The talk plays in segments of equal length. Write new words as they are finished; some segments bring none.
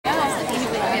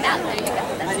Yeah, there you go.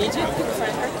 I need you to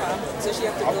find her car, so she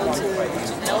has to go to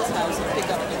Janelle's house and pick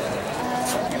up.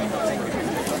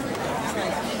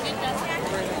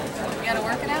 You gotta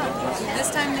work it out. Yeah. This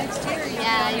time next year,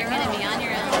 you're gonna be on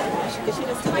your own. Because she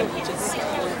doesn't like me just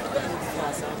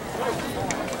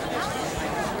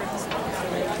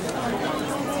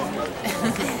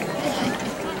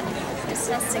They're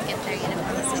supposed to get their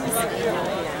uniforms like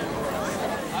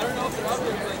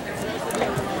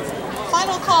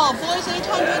Final call, boys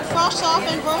 800, frost off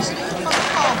and Varsity. Final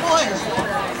call, boys.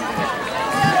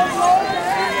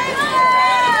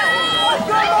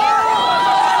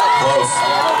 Close.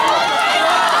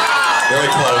 Very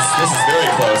close. This is very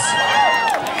close.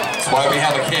 That's why we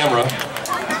have a camera.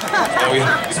 And we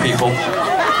have these people.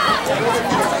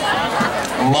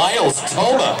 Miles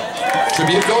Toma.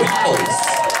 Trabuco Hills.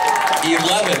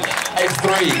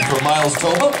 11.53 for Miles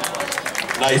Toma.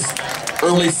 Nice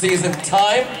early season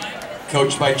time.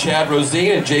 Coached by Chad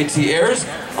Rosine and JT Ayers.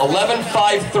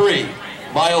 11.53.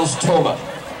 Miles Toma.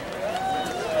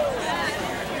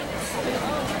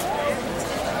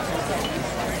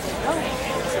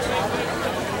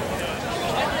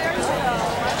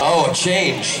 Oh, a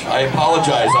change. I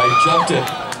apologize. I jumped it.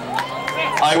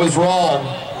 I was wrong.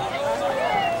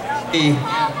 The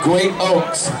Great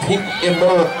Oaks, Pete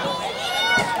Immer.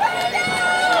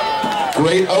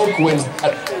 Great Oak wins.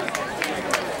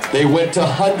 They went to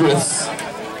hundredths.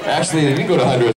 Actually, they didn't go to hundredths.